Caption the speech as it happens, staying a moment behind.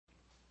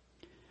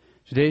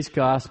Today's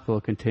gospel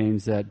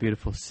contains that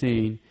beautiful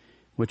scene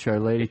which Our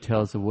Lady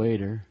tells the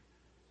waiter,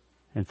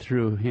 and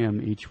through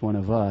him, each one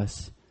of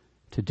us,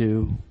 to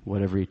do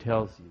whatever he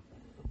tells you.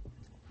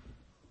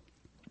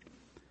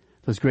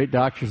 Those great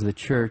doctors of the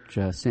Church,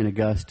 St.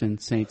 Augustine,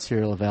 St.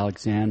 Cyril of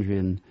Alexandria,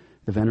 and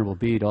the Venerable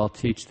Bede, all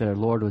teach that our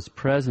Lord was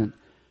present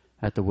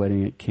at the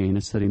wedding at Cana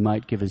so that he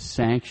might give his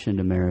sanction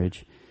to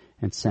marriage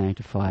and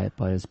sanctify it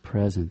by his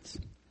presence.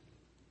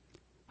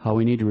 How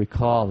we need to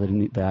recall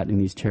that in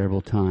these terrible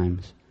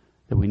times,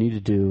 that we need to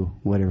do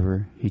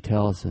whatever he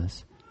tells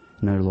us,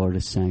 and our Lord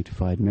has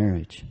sanctified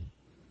marriage.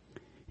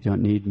 You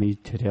don't need me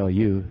to tell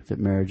you that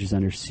marriage is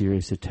under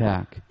serious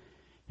attack.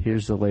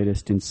 Here's the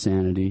latest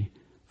insanity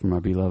from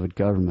our beloved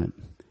government.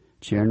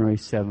 January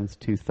 7th,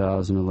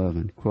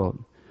 2011.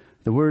 Quote,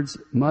 "The words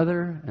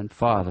mother and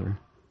father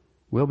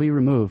will be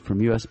removed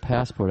from U.S.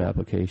 passport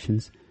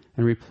applications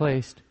and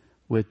replaced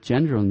with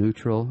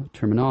gender-neutral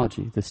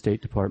terminology," the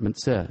State Department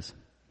says.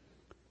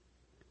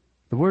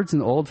 The words in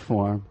the old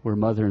form were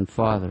mother and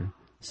father,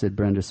 said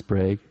Brenda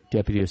Sprague,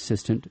 Deputy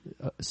Assistant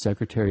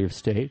Secretary of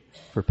State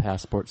for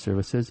Passport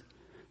Services.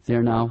 They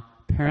are now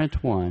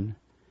Parent 1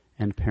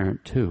 and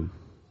Parent 2.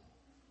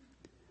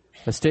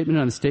 A statement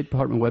on the State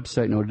Department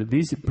website noted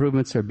these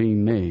improvements are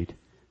being made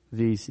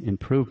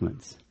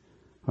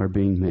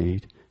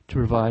to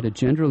provide a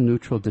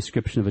gender-neutral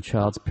description of a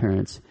child's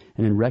parents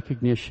and in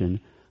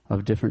recognition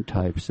of different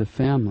types of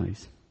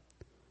families.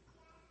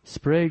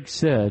 Sprague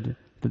said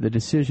that the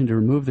decision to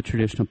remove the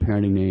traditional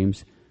parenting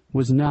names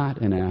was not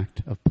an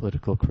act of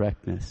political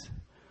correctness.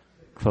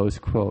 Close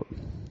quote.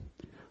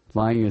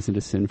 Lying isn't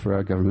a sin for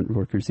our government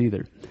workers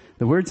either.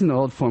 The words in the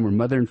old form were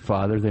mother and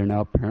father. They are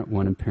now Parent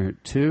 1 and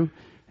Parent 2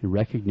 in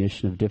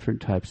recognition of different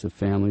types of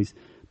families.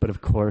 But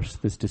of course,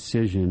 this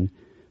decision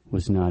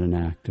was not an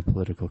act of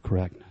political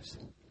correctness.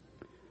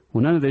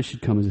 Well, none of this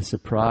should come as a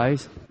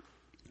surprise.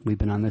 We've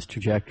been on this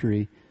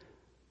trajectory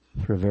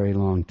for a very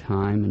long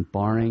time, and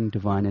barring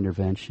divine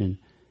intervention,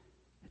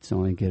 it's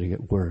only going to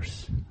get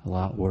worse, a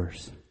lot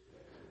worse.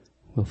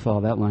 We'll follow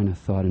that line of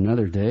thought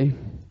another day,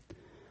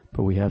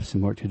 but we have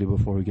some work to do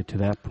before we get to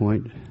that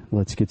point.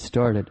 Let's get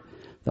started.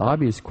 The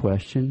obvious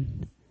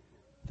question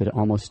that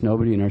almost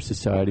nobody in our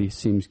society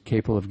seems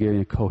capable of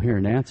giving a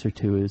coherent answer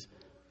to is,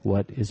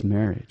 what is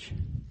marriage?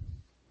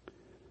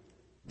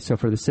 So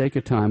for the sake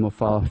of time, we'll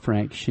follow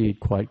Frank Sheed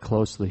quite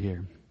closely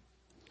here.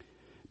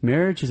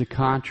 Marriage is a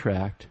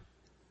contract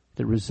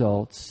that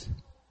results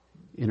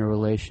in a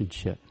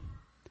relationship.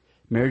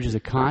 Marriage is a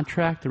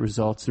contract that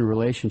results in a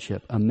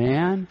relationship. A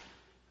man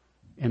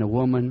and a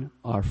woman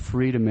are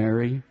free to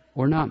marry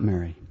or not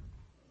marry.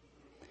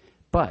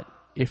 But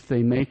if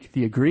they make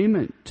the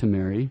agreement to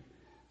marry,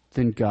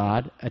 then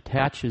God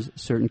attaches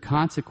certain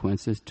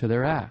consequences to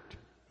their act.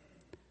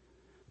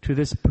 To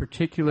this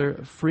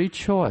particular free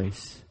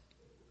choice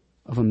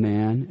of a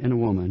man and a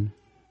woman,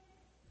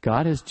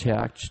 God has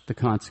attached the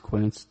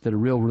consequence that a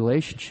real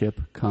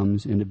relationship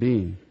comes into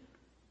being.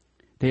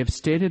 They have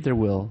stated their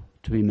will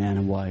to be man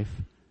and wife.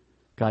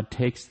 God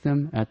takes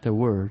them at their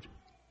word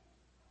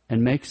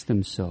and makes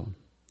them so.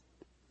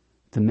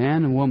 The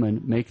man and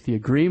woman make the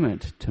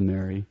agreement to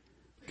marry.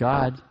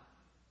 God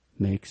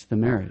makes the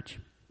marriage.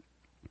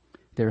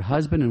 They're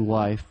husband and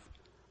wife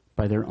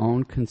by their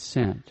own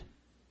consent,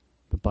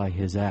 but by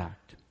his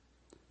act.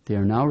 They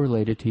are now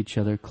related to each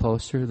other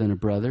closer than a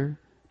brother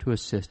to a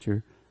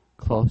sister,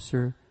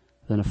 closer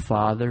than a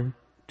father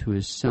to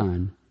his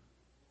son,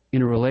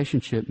 in a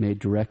relationship made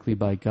directly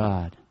by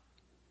God.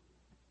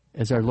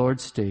 As our Lord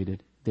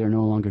stated, they are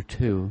no longer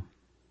two,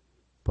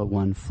 but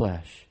one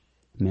flesh.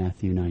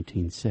 Matthew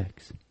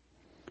 19:6.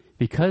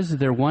 Because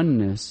their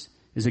oneness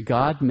is a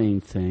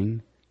God-made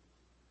thing,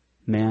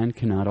 man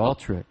cannot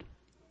alter it.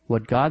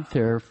 What God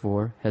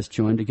therefore has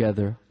joined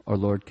together, our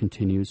Lord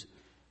continues,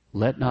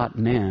 let not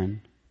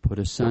man put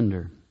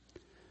asunder.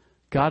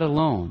 God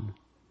alone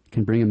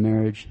can bring a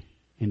marriage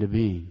into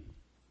being.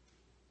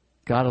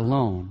 God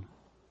alone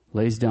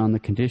lays down the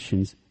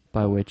conditions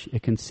by which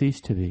it can cease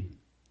to be.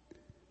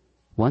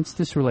 Once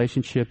this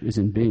relationship is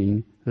in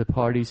being, the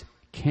parties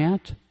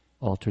can't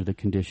alter the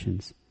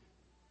conditions,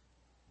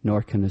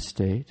 nor can the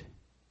state,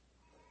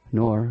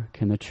 nor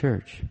can the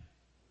church.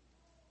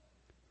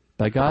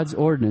 By God's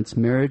ordinance,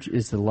 marriage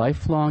is the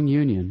lifelong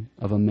union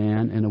of a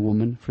man and a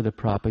woman for the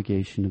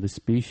propagation of the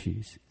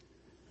species.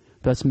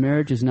 Thus,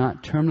 marriage is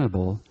not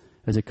terminable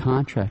as a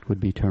contract would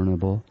be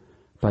terminable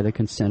by the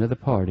consent of the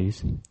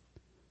parties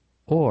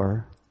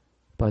or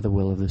by the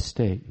will of the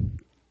state.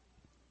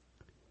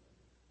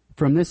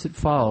 From this it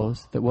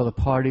follows that while the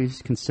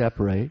parties can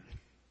separate,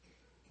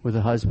 with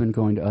the husband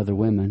going to other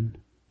women,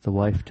 the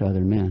wife to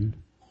other men,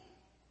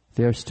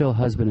 they are still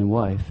husband and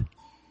wife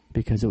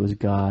because it was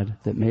God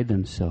that made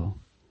them so.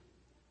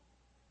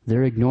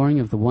 Their ignoring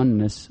of the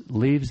oneness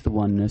leaves the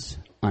oneness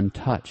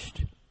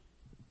untouched,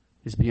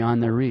 is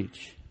beyond their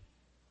reach,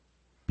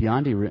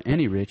 beyond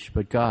any reach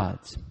but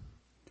God's.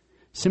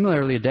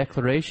 Similarly, a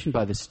declaration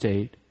by the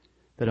state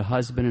that a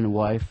husband and a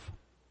wife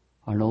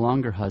are no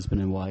longer husband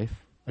and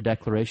wife, a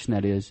declaration,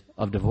 that is,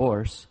 of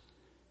divorce,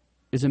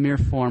 is a mere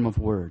form of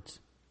words.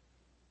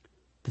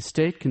 The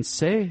state can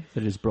say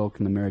that it has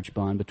broken the marriage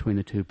bond between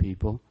the two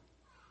people,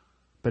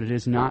 but it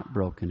has not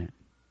broken it.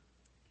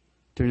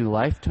 During the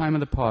lifetime of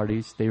the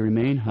parties, they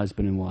remain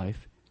husband and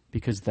wife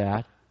because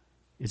that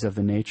is of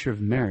the nature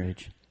of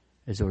marriage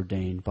as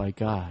ordained by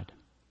God.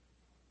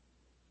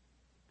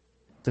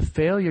 The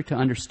failure to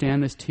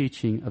understand this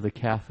teaching of the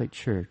Catholic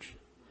Church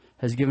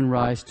has given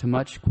rise to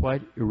much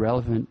quite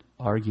irrelevant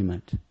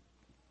argument.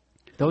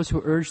 Those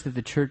who urge that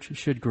the Church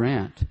should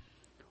grant,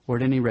 or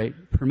at any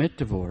rate permit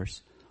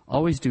divorce,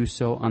 always do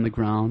so on the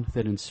ground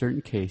that in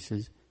certain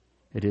cases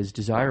it is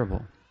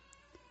desirable.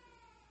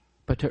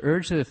 But to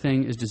urge that a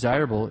thing is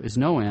desirable is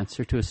no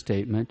answer to a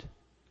statement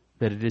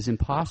that it is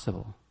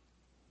impossible,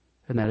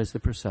 and that is the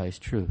precise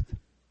truth.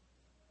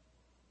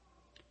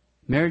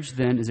 Marriage,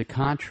 then, is a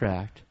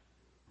contract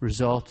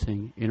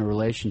resulting in a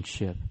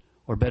relationship,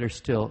 or better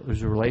still,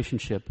 is a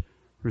relationship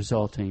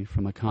resulting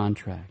from a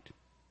contract.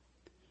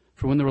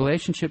 For when the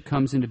relationship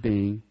comes into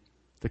being,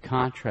 the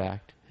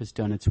contract has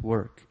done its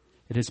work.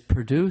 It has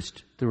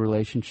produced the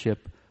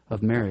relationship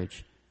of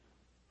marriage,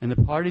 and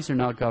the parties are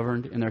now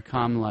governed in their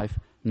common life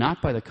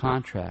not by the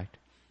contract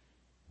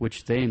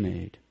which they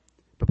made,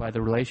 but by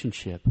the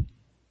relationship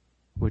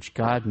which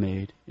God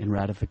made in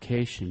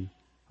ratification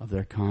of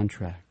their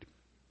contract.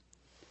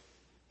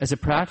 As a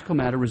practical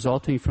matter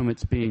resulting from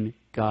its being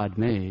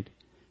God-made,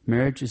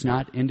 marriage is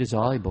not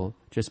indissoluble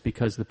just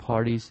because the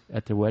parties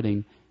at their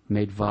wedding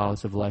made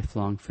vows of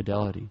lifelong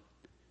fidelity.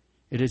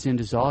 It is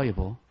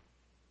indissoluble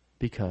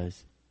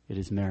because it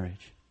is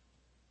marriage.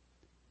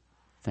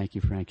 Thank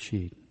you, Frank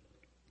Sheed.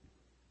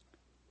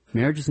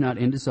 Marriage is not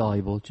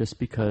indissoluble just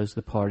because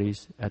the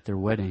parties at their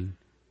wedding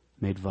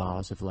made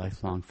vows of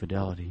lifelong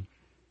fidelity.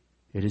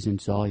 It is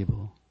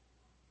indissoluble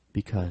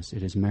because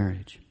it is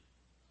marriage.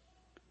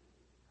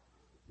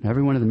 Now,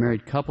 every one of the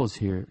married couples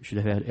here should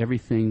have had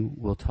everything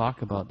we'll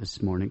talk about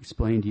this morning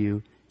explained to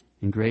you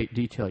in great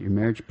detail at your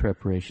marriage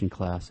preparation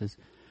classes,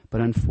 but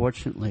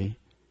unfortunately,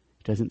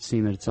 it doesn't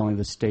seem that it's only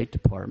the State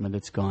Department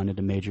that's gone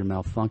into major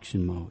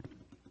malfunction mode.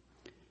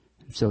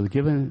 So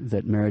given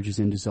that marriage is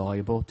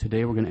indissoluble,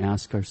 today we're going to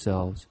ask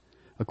ourselves,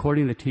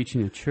 according to the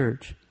teaching of the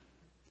Church,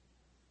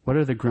 what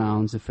are the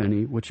grounds, if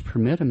any, which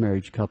permit a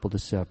married couple to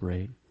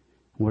separate?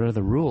 What are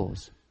the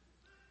rules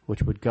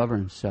which would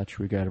govern such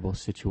regrettable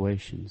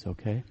situations,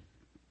 okay?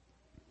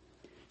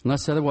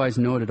 Unless otherwise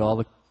noted, all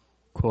the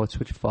quotes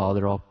which follow,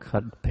 they're all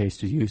cut and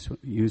paste as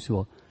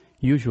usual,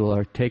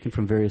 are taken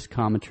from various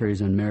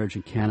commentaries on marriage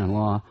and canon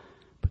law,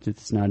 but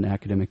it's not an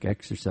academic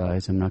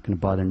exercise. I'm not going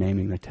to bother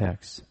naming the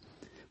texts.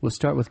 We'll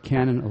start with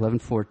Canon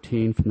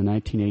 1114 from the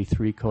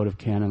 1983 Code of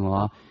Canon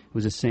Law. It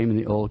was the same in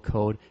the old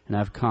code, and I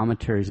have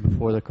commentaries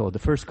before the code. The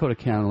first Code of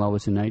Canon Law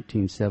was in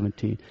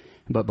 1917,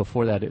 but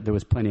before that there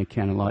was plenty of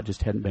canon law. It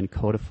just hadn't been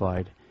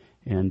codified,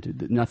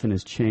 and nothing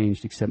has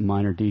changed except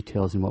minor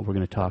details in what we're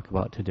going to talk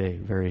about today.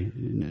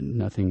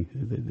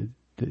 Nothing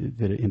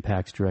that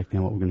impacts directly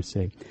on what we're going to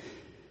say.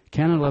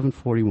 Canon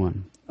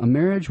 1141, a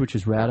marriage which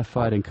is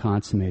ratified and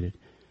consummated.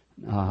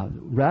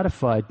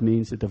 Ratified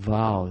means that the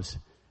vows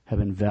have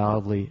been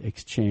validly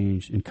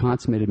exchanged, and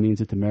consummated means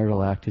that the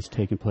marital act has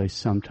taken place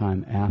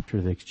sometime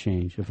after the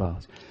exchange of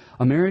vows.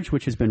 A marriage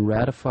which has been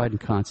ratified and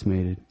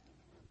consummated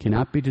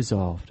cannot be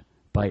dissolved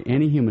by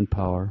any human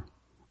power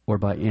or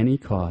by any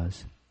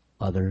cause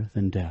other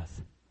than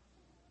death.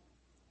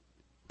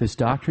 This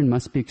doctrine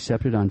must be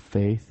accepted on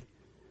faith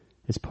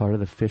as part of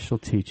the official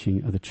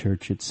teaching of the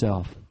Church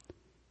itself.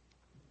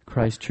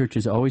 Christ's Church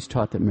has always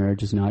taught that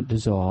marriage is not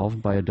dissolved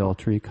by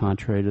adultery,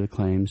 contrary to the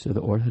claims of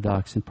the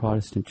Orthodox and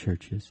Protestant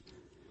churches.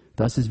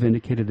 Thus is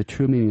vindicated the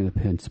true meaning of the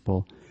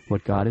principle,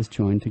 what God has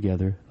joined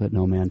together, let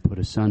no man put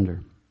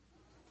asunder.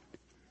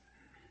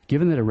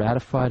 Given that a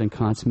ratified and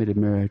consummated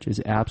marriage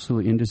is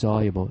absolutely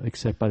indissoluble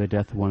except by the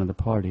death of one of the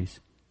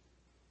parties,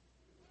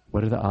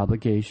 what are the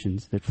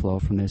obligations that flow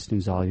from this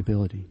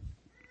indissolubility?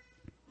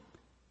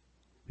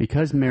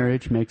 Because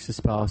marriage makes the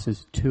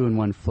spouses two in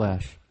one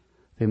flesh,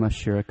 they must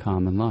share a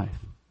common life.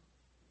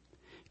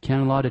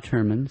 Canon law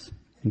determines,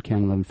 in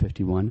Canon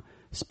 1151,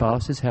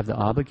 spouses have the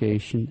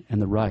obligation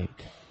and the right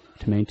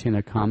to maintain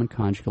their common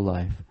conjugal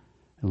life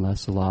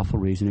unless a lawful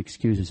reason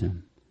excuses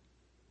them.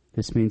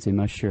 This means they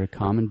must share a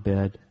common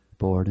bed,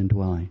 board, and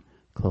dwelling.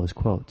 Close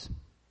quotes.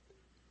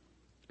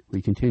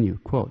 We continue,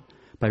 quote,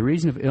 by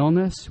reason of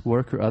illness,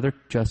 work, or other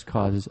just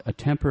causes, a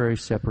temporary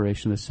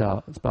separation of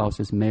the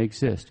spouses may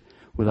exist,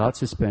 without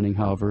suspending,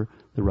 however,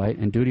 the right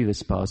and duty of the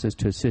spouses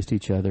to assist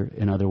each other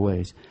in other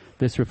ways.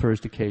 This refers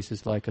to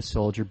cases like a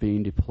soldier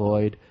being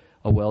deployed,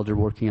 a welder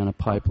working on a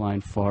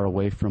pipeline far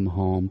away from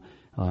home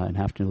and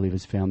having to leave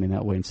his family in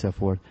that way and so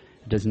forth.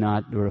 It does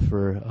not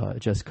refer,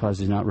 just cause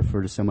does not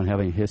refer to someone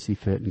having a hissy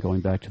fit and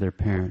going back to their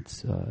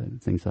parents,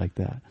 things like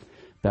that.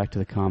 Back to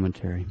the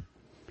commentary.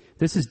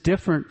 This is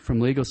different from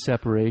legal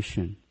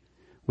separation,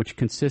 which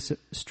consists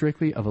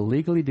strictly of a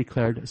legally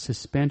declared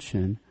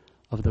suspension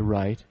of the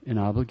right and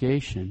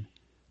obligation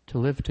to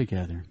live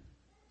together.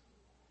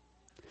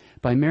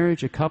 By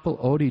marriage, a couple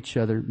owed each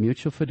other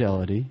mutual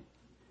fidelity,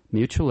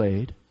 mutual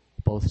aid,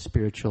 both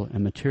spiritual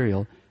and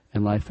material,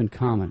 and life in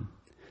common.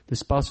 the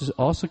spouses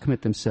also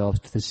commit themselves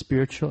to the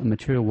spiritual and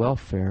material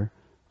welfare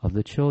of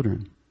the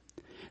children.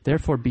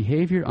 Therefore,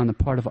 behavior on the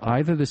part of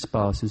either of the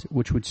spouses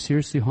which would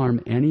seriously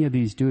harm any of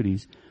these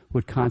duties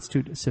would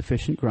constitute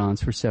sufficient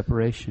grounds for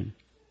separation.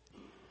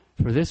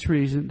 For this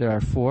reason, there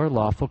are 4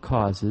 lawful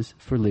causes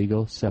for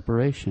legal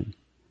separation.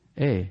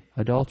 A.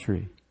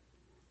 Adultery.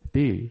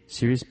 B.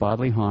 Serious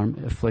bodily harm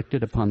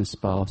inflicted upon the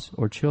spouse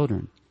or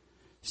children.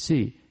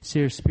 C.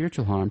 Serious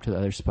spiritual harm to the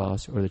other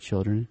spouse or the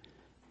children.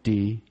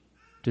 D.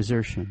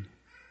 Desertion.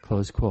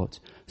 Close quotes.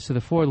 So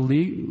the 4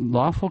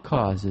 lawful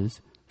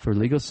causes for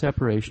legal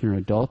separation are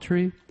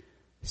adultery,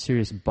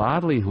 serious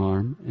bodily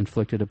harm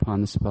inflicted upon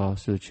the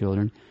spouse or the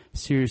children,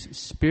 serious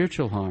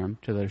spiritual harm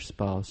to their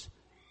spouse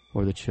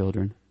or the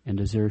children, and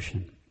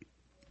desertion.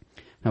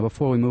 Now,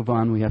 before we move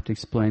on, we have to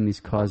explain these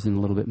causes in a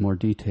little bit more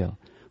detail.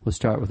 We'll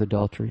start with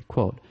adultery.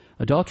 Quote,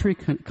 adultery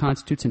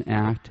constitutes an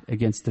act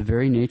against the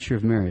very nature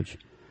of marriage,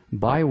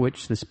 by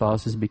which the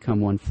spouses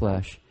become one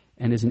flesh,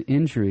 and is an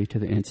injury to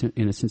the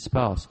innocent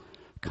spouse.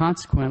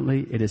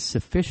 Consequently, it is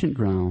sufficient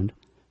ground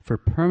for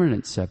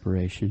permanent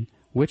separation,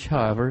 which,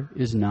 however,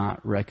 is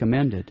not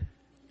recommended.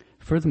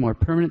 Furthermore,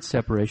 permanent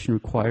separation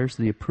requires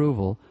the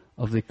approval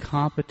of the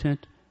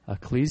competent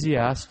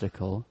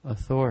ecclesiastical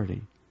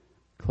authority.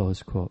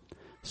 Close quote.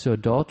 So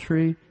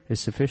adultery is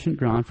sufficient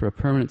ground for a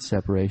permanent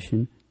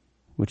separation,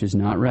 which is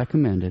not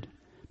recommended,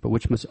 but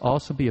which must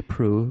also be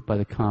approved by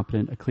the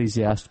competent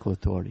ecclesiastical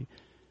authority.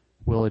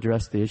 We'll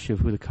address the issue of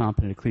who the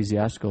competent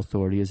ecclesiastical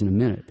authority is in a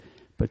minute.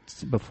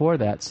 But before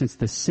that, since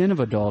the sin of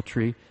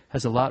adultery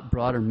has a lot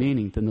broader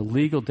meaning than the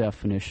legal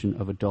definition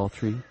of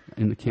adultery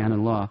in the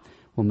canon law,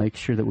 we'll make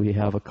sure that we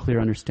have a clear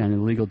understanding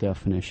of the legal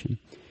definition.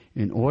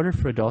 In order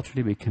for adultery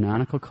to be a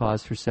canonical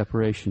cause for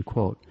separation,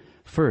 quote,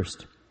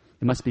 first,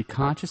 it must be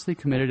consciously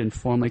committed and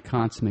formally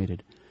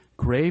consummated.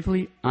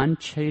 Gravely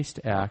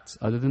unchaste acts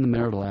other than the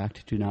marital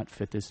act do not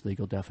fit this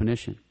legal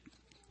definition.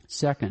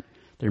 Second,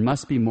 there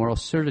must be moral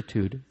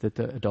certitude that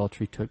the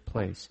adultery took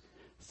place.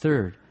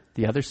 Third,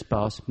 the other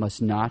spouse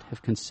must not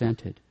have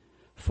consented.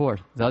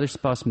 Fourth, the other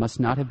spouse must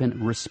not have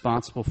been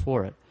responsible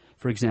for it,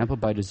 for example,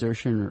 by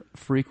desertion or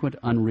frequent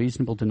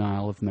unreasonable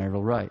denial of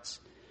marital rights.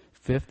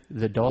 Fifth,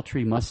 the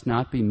adultery must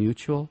not be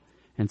mutual.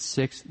 And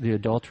sixth, the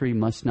adultery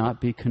must not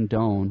be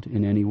condoned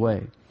in any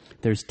way.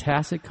 There's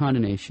tacit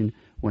condemnation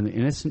when the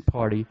innocent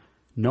party,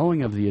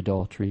 knowing of the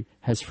adultery,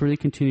 has freely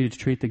continued to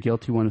treat the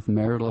guilty one with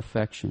marital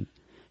affection.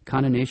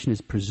 Condemnation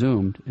is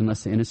presumed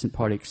unless the innocent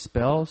party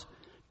expels,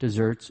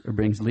 deserts, or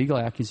brings legal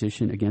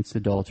accusation against the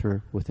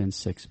adulterer within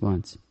 6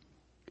 months.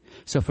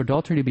 So for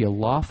adultery to be a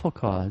lawful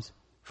cause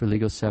for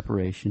legal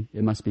separation,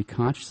 it must be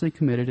consciously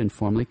committed and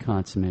formally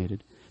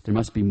consummated. There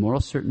must be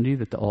moral certainty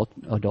that the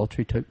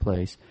adultery took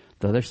place.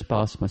 The other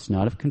spouse must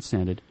not have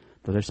consented.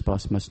 The other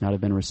spouse must not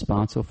have been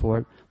responsible for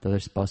it. The other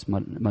spouse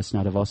must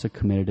not have also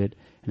committed it,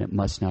 and it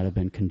must not have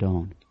been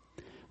condoned.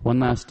 One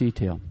last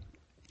detail.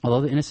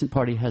 Although the innocent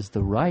party has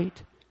the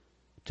right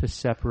to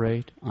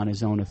separate on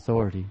his own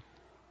authority,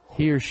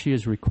 he or she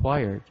is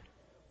required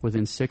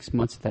within 6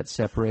 months of that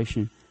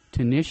separation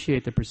to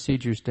initiate the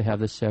procedures to have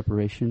the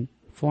separation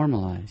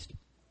formalized.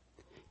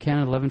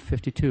 Canon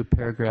 1152,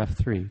 paragraph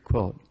 3,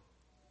 quote,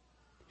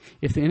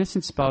 if the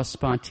innocent spouse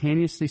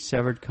spontaneously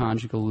severed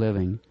conjugal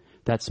living,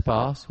 that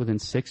spouse, within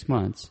 6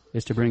 months,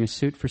 is to bring a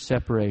suit for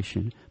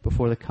separation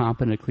before the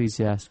competent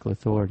ecclesiastical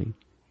authority.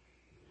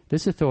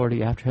 This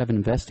authority, after having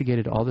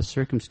investigated all the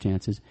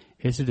circumstances,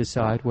 is to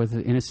decide whether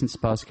the innocent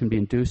spouse can be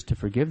induced to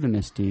forgive the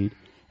misdeed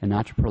and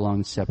not to prolong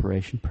the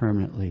separation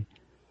permanently.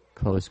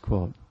 Close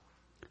quote.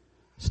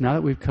 So now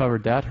that we've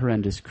covered that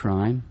horrendous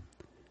crime,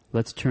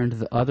 let's turn to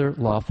the other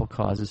lawful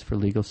causes for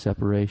legal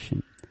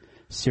separation.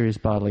 Serious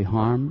bodily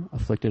harm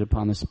afflicted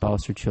upon the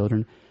spouse or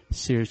children,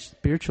 serious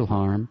spiritual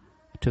harm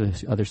to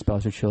the other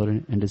spouse or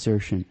children, and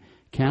desertion.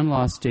 Canon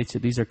law states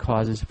that these are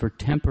causes for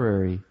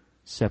temporary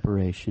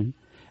separation,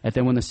 and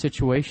then when the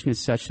situation is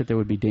such that there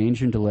would be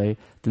danger and delay,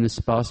 then the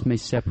spouse may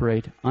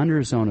separate under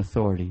his own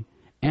authority,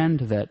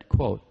 and that,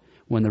 quote,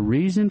 when the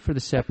reason for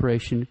the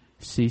separation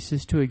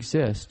ceases to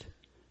exist,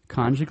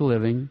 conjugal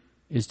living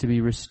is to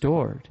be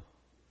restored,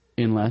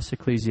 unless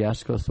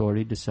ecclesiastical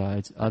authority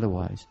decides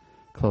otherwise.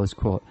 Close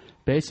quote.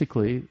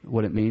 Basically,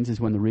 what it means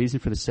is when the reason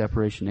for the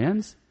separation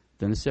ends,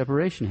 then the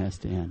separation has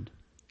to end,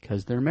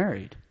 because they're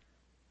married.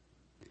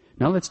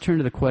 Now let's turn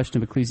to the question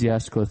of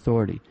ecclesiastical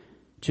authority.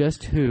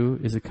 Just who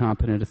is a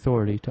competent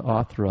authority to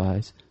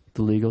authorize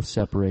the legal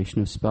separation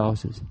of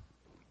spouses?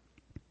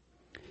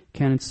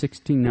 Canon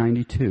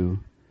 1692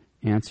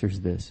 answers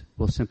this.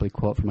 We'll simply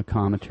quote from a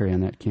commentary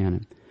on that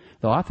canon.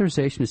 The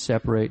authorization to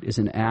separate is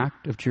an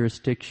act of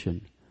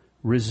jurisdiction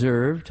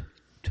reserved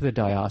to the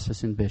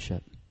diocesan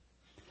bishop.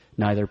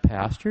 Neither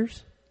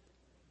pastors,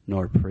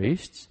 nor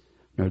priests,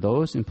 nor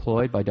those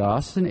employed by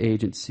diocesan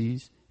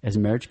agencies as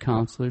marriage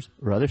counselors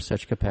or other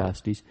such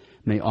capacities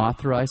may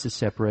authorize the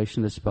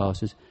separation of the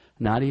spouses,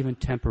 not even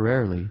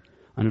temporarily,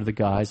 under the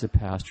guise of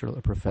pastoral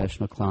or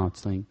professional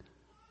counseling.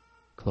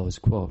 Close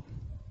quote.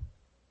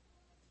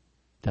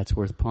 That's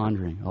worth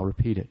pondering. I'll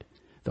repeat it.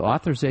 The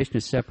authorization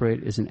to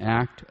separate is an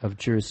act of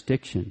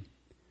jurisdiction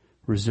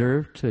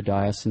reserved to the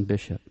diocesan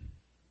bishop.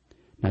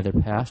 Neither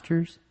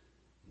pastors,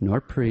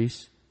 nor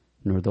priests,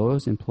 nor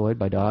those employed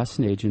by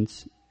diocesan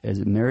agents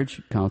as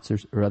marriage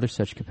counselors or other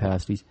such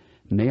capacities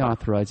may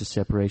authorize the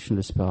separation of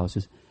the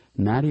spouses,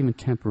 not even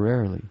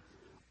temporarily,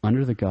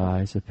 under the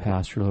guise of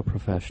pastoral or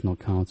professional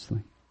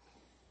counseling.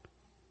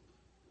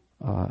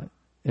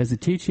 As the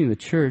teaching of the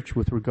Church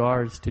with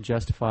regards to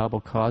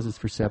justifiable causes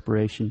for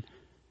separation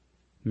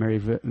may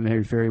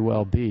very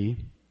well be,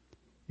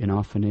 and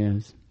often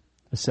is,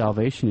 a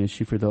salvation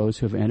issue for those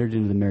who have entered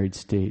into the married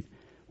state,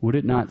 would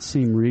it not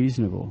seem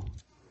reasonable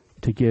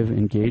to give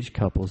engaged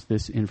couples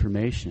this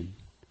information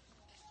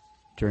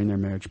during their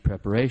marriage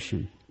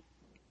preparation?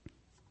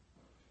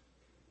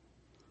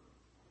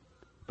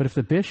 But if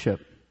the bishop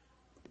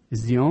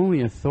is the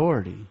only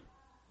authority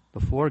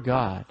before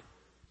God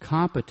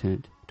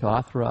competent to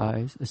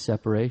authorize a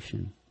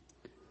separation,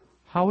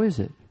 how is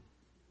it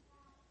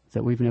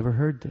that we've never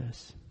heard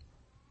this?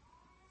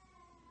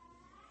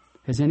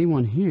 Has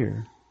anyone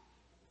here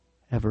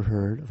ever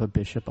heard of a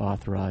bishop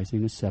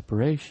authorizing a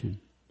separation?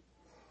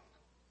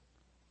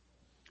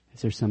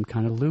 Is there some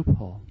kind of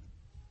loophole?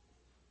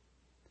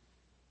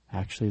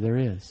 Actually, there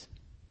is.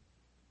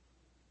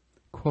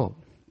 Quote,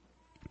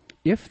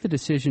 if the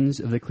decisions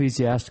of the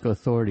ecclesiastical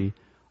authority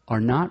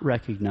are not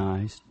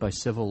recognized by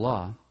civil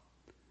law,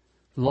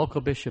 the local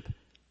bishop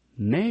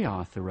may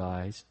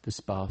authorize the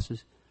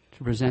spouses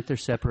to present their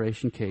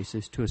separation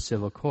cases to a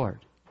civil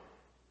court.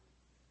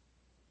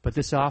 But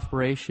this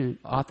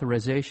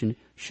authorization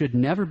should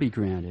never be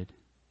granted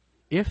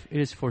if it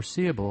is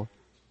foreseeable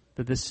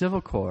that the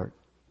civil court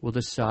will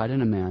decide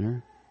in a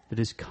manner that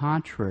is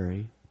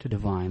contrary to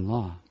divine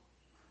law.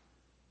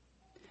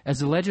 As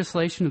the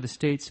legislation of the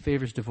states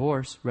favors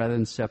divorce rather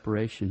than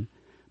separation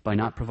by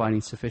not providing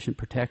sufficient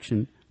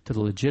protection to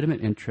the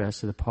legitimate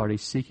interests of the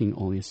parties seeking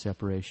only a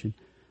separation,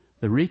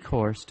 the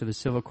recourse to the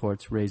civil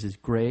courts raises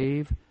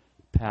grave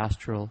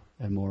pastoral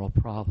and moral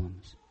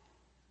problems.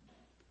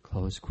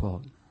 Close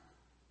quote.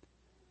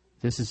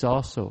 This is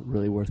also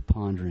really worth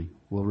pondering.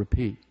 We'll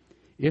repeat.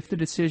 If the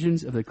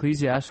decisions of the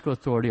ecclesiastical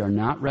authority are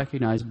not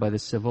recognized by the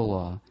civil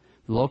law,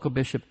 the local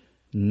bishop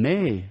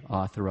may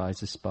authorize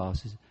the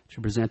spouses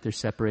to present their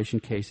separation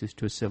cases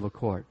to a civil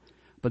court.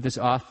 But this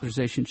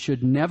authorization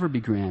should never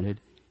be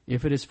granted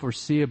if it is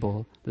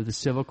foreseeable that the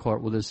civil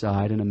court will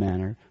decide in a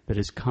manner that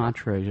is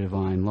contrary to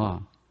divine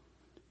law.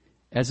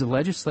 As the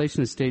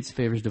legislation of the states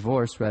favors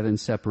divorce rather than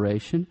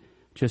separation,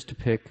 just to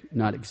pick,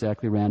 not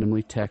exactly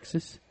randomly,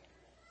 Texas,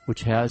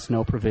 which has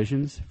no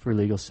provisions for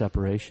legal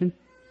separation.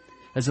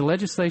 As the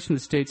legislation of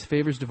the states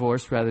favors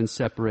divorce rather than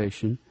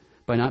separation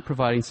by not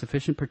providing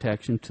sufficient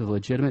protection to the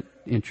legitimate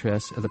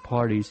interests of the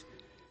parties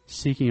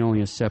seeking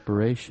only a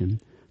separation,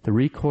 the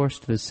recourse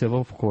to the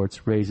civil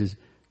courts raises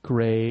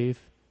grave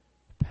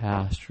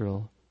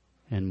pastoral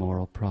and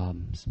moral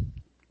problems.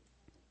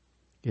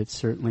 It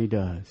certainly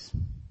does.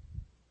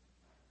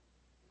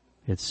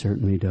 It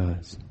certainly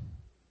does.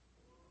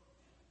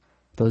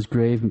 Those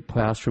grave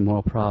pastoral and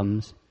moral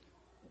problems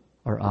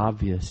are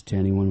obvious to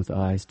anyone with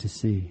eyes to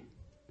see.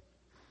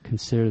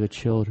 Consider the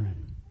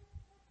children.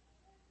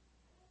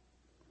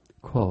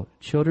 Quote,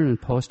 children in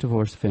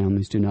post-divorce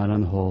families do not,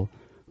 on the whole,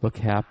 look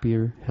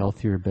happier,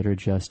 healthier, better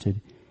adjusted,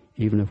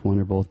 even if one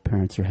or both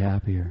parents are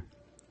happier.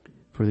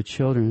 For the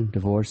children,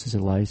 divorce is a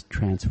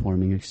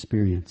life-transforming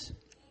experience.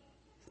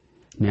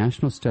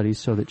 National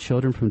studies show that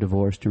children from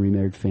divorced and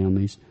remarried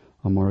families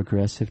are more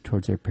aggressive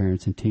towards their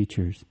parents and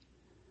teachers.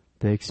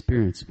 They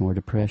experience more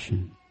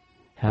depression,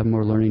 have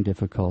more learning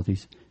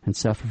difficulties, and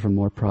suffer from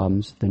more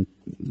problems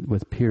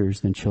with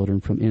peers than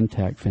children from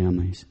intact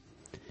families.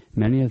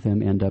 Many of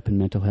them end up in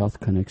mental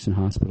health clinics and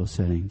hospital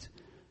settings.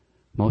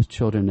 Most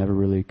children never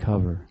really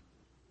recover.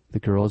 The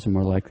girls are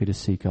more likely to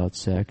seek out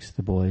sex,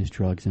 the boys,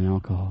 drugs, and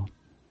alcohol.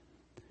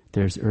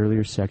 There's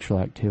earlier sexual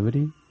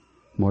activity,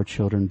 more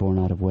children born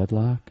out of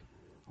wedlock,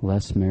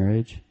 less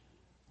marriage,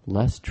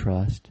 less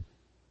trust,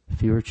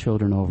 fewer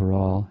children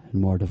overall,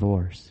 and more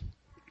divorce.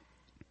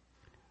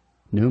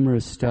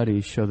 Numerous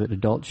studies show that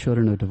adult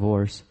children of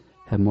divorce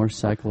have more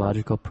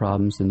psychological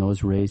problems than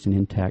those raised in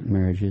intact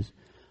marriages.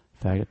 In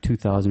fact, a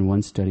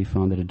 2001 study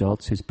found that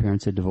adults whose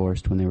parents had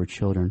divorced when they were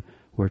children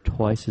were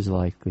twice as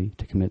likely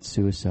to commit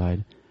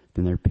suicide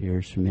than their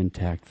peers from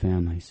intact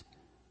families.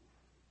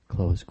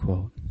 Close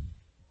quote.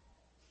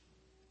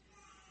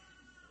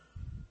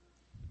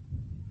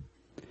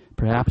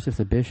 Perhaps if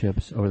the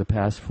bishops over the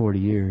past 40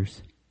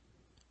 years,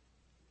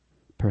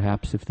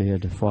 perhaps if they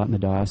had fought in the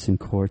diocesan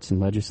courts and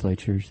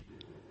legislatures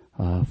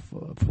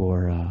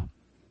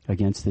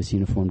against this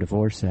Uniform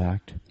Divorce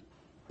Act,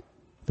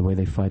 the way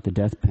they fight the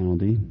death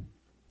penalty,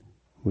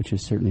 which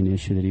is certainly an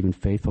issue that even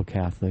faithful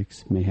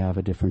Catholics may have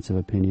a difference of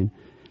opinion.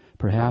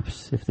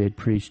 Perhaps if they had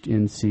preached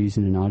in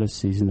season and out of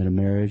season that a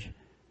marriage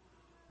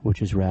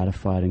which is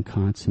ratified and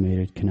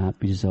consummated cannot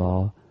be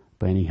dissolved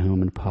by any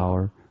human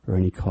power or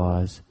any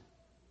cause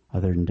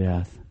other than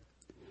death.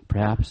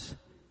 Perhaps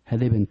had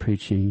they been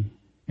preaching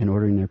and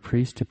ordering their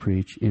priests to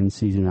preach in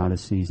season, out of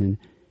season,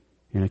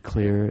 in a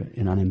clear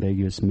and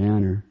unambiguous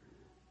manner,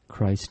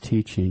 Christ's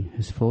teaching,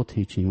 his full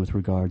teaching with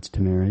regards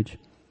to marriage,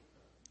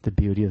 the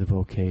beauty of the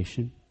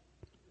vocation,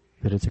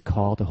 that it's a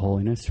call to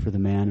holiness for the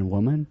man and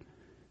woman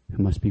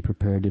who must be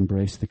prepared to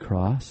embrace the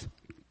cross,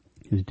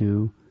 to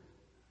do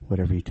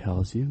whatever he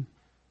tells you.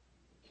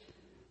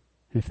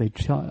 And if they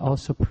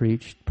also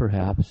preached,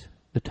 perhaps,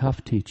 the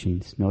tough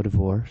teachings, no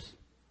divorce,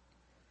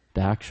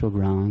 the actual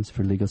grounds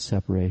for legal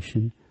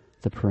separation,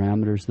 the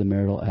parameters of the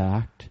marital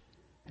act,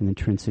 and the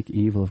intrinsic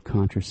evil of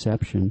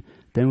contraception,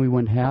 then we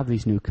wouldn't have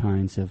these new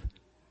kinds of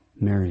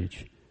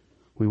marriage.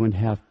 We wouldn't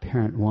have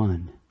parent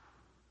one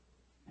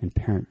and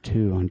parent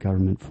two on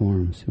government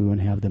forms. We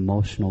wouldn't have the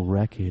emotional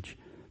wreckage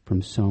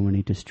from so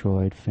many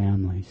destroyed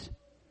families.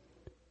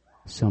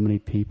 So many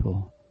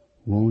people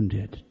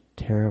wounded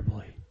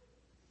terribly,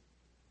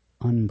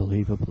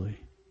 unbelievably.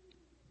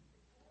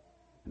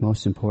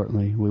 Most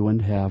importantly, we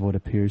wouldn't have what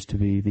appears to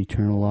be the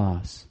eternal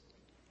loss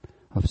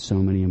of so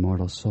many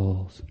immortal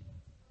souls.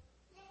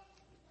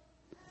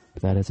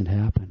 But that hasn't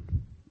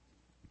happened.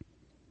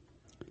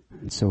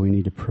 And so we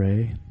need to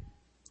pray.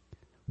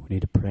 We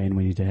need to pray and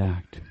we need to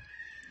act.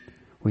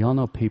 We all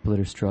know people that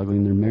are struggling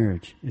in their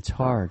marriage. It's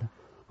hard,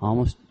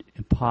 almost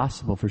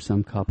impossible for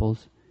some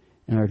couples,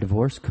 and our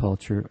divorce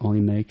culture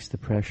only makes the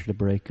pressure to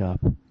break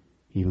up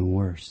even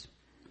worse.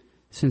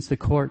 Since the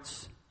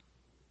courts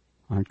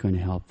aren't going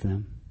to help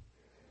them,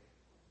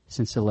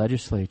 since the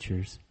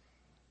legislatures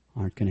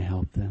aren't going to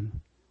help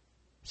them,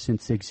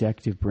 since the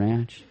executive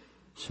branch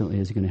certainly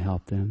isn't going to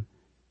help them,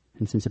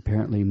 and since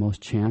apparently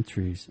most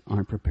chanceries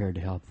aren't prepared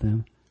to help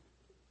them,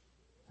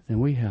 then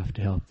we have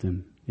to help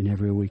them in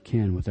every way we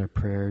can with our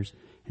prayers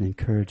and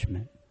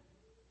encouragement.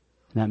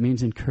 And that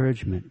means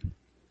encouragement.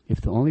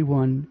 If the only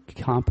one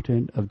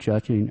competent of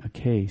judging a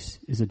case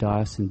is a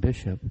diocesan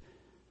bishop,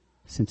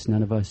 since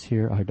none of us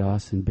here are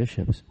diocesan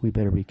bishops, we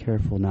better be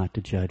careful not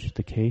to judge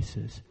the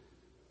cases.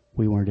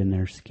 We weren't in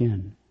their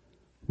skin.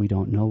 We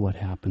don't know what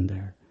happened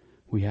there.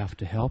 We have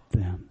to help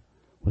them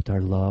with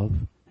our love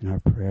and our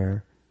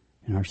prayer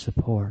and our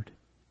support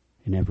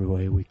in every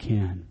way we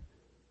can,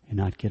 and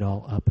not get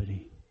all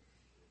uppity,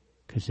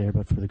 because there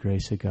but for the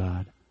grace of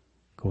God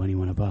go any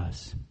one of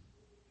us.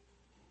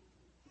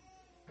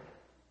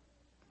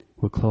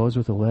 We'll close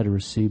with a letter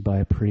received by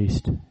a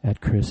priest at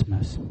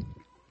Christmas.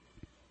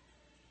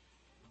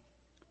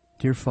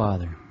 Dear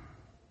Father,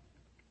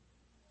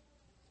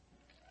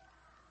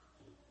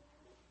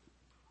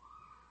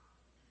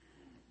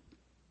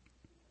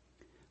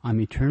 I'm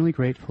eternally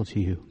grateful to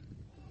you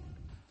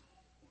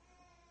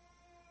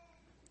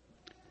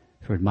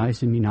for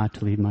advising me not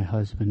to leave my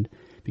husband,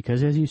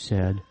 because, as you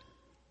said,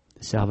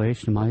 the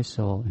salvation of my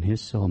soul and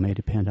his soul may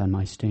depend on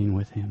my staying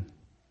with him.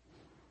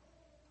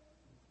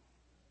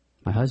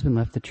 My husband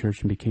left the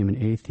church and became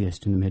an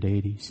atheist in the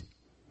mid-'80s.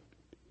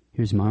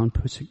 He was my own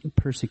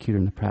persecutor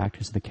in the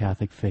practice of the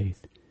Catholic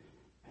faith,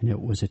 and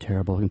it was a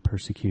terrible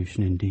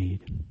persecution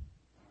indeed.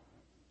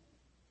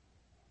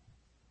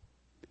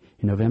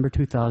 In November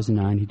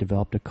 2009, he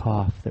developed a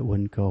cough that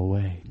wouldn't go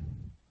away.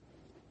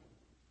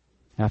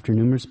 After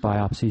numerous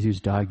biopsies, he was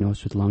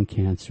diagnosed with lung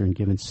cancer and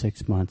given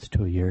 6 months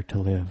to a year to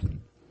live.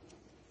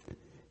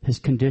 His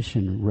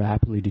condition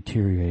rapidly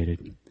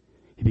deteriorated.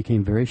 He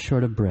became very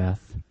short of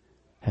breath,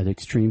 had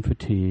extreme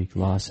fatigue,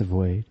 loss of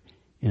weight,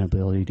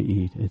 inability to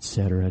eat,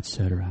 etc.,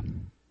 etc.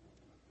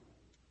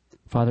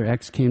 Father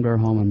X came to our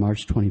home on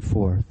March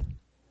 24th.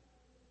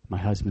 My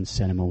husband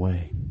sent him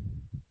away.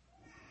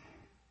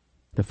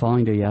 The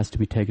following day, he asked to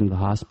be taken to the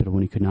hospital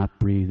when he could not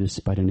breathe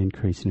despite an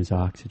increase in his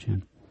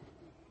oxygen.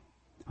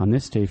 On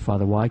this day,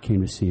 Father Y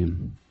came to see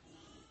him,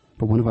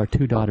 but one of our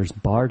 2 daughters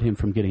barred him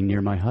from getting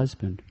near my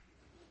husband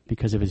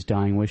because of his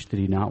dying wish that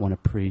he not want a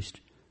priest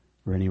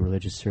or any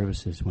religious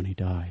services when he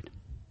died.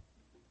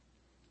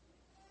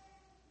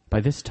 By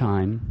this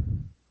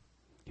time,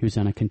 he was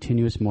on a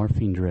continuous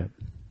morphine drip.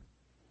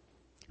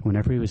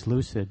 Whenever he was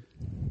lucid,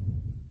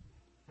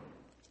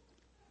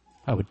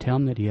 I would tell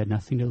him that he had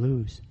nothing to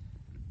lose,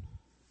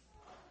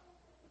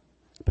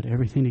 but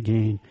everything to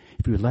gain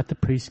if he would let the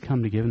priest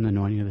come to give him the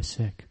anointing of the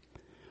sick.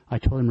 I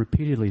told him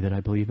repeatedly that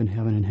I believe in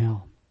heaven and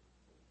hell,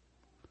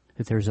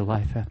 that there is a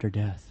life after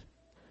death,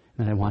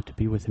 and that I want to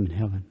be with him in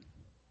heaven.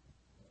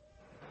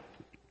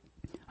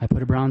 I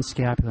put a brown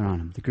scapular on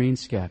him, the green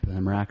scapular,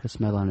 the miraculous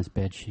medal on his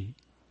bedsheet.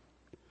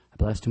 I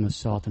blessed him with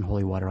salt and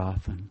holy water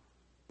often.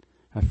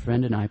 My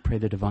friend and I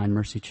prayed the Divine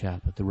Mercy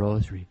Chaplet, the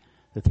Rosary,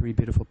 the 3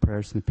 beautiful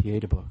prayers in the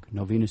Pieta book,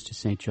 Novenas to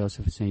St.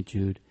 Joseph and St.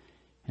 Jude,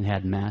 and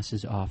had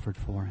masses offered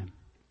for him.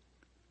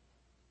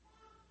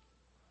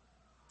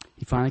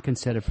 He finally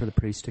consented for the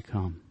priest to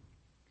come.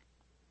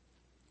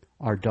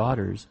 Our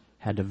daughters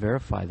had to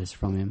verify this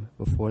from him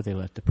before they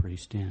let the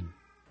priest in.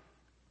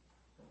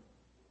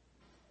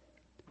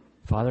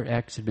 Father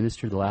X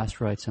administered the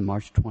last rites on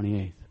March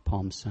 28th,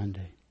 Palm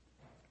Sunday.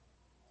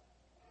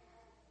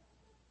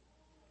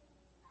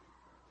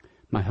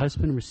 My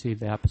husband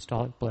received the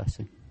apostolic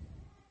blessing.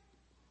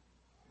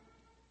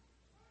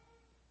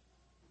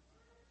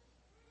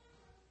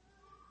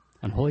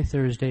 On Holy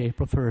Thursday,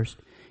 April 1st,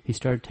 he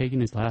started taking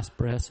his last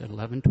breaths at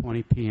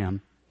 11:20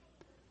 p.m.,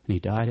 and he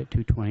died at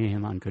 2:20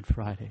 a.m. on Good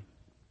Friday.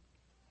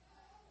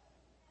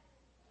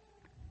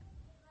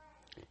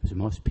 was a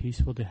most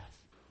peaceful death.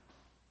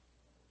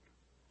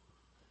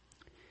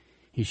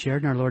 He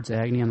shared in our Lord's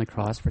agony on the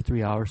cross for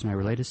 3 hours, and I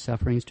relate his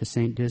sufferings to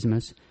St.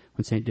 Dismas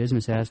when St.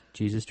 Dismas asked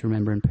Jesus to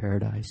remember in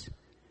paradise.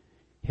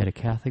 He had a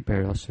Catholic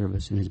burial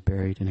service and is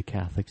buried in a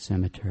Catholic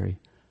cemetery.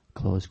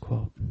 Close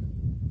quote.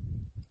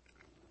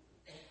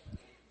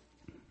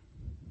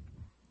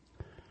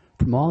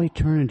 From all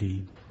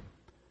eternity,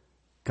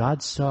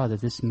 God saw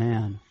that this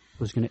man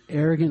was going to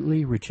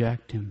arrogantly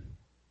reject him.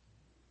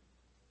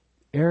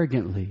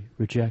 Arrogantly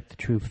reject the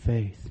true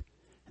faith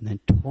and then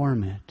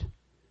torment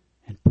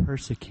and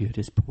persecute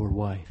his poor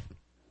wife.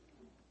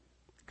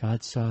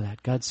 God saw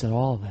that. God saw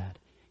all that.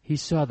 He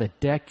saw the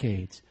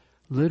decades,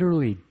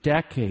 literally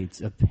decades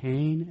of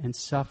pain and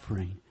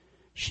suffering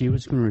she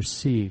was going to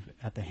receive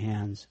at the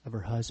hands of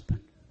her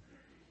husband.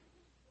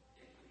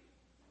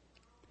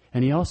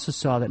 And he also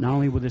saw that not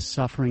only would this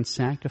suffering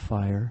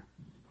sanctify her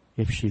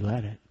if she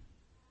let it,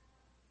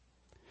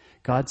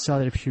 God saw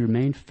that if she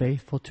remained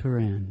faithful to her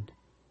end,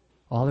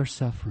 all her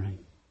suffering,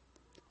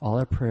 all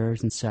her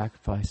prayers and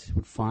sacrifices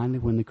would finally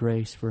win the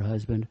grace for her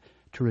husband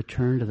to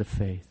return to the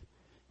faith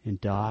and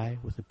die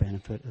with the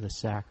benefit of the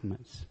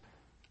sacraments.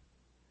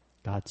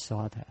 God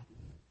saw that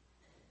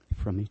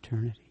from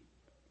eternity.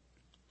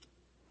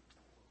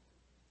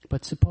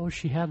 But suppose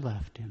she had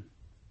left him.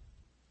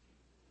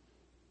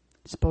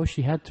 Suppose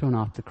she had thrown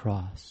off the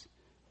cross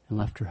and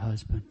left her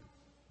husband.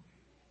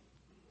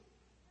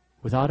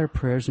 Without her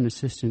prayers and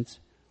assistance,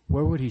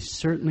 where would he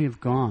certainly have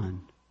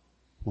gone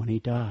when he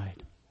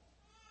died?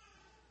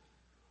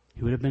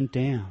 He would have been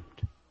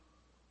damned.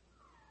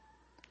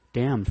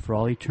 Damned for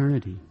all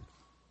eternity.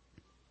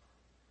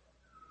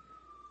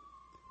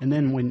 And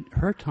then when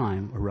her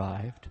time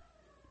arrived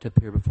to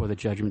appear before the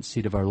judgment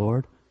seat of our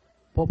Lord,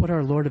 what would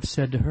our Lord have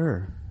said to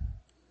her?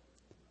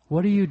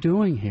 What are you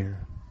doing here?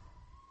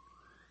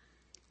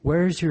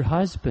 Where's your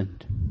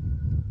husband?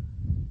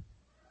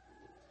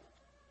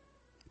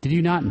 Did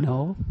you not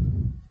know,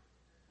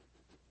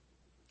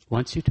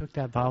 once you took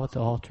that vow at the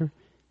altar,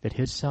 that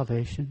his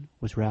salvation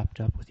was wrapped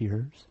up with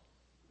yours?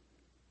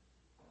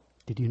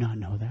 Did you not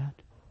know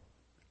that?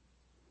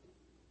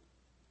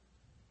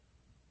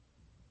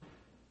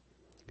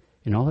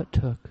 And all it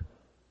took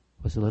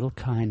was a little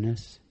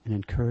kindness and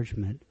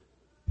encouragement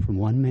from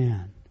one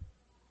man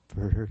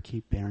for her to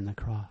keep bearing the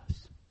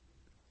cross.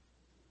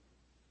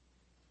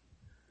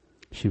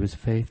 She was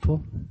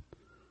faithful.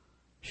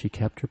 She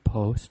kept her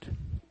post.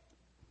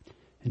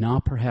 And now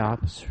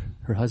perhaps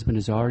her husband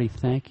is already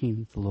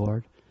thanking the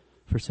Lord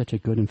for such a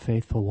good and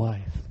faithful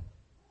wife.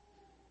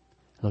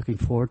 Looking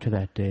forward to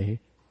that day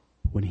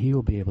when he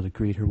will be able to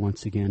greet her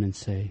once again and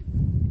say,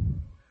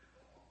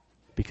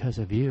 because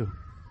of you,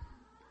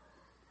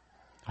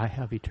 I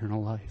have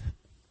eternal life.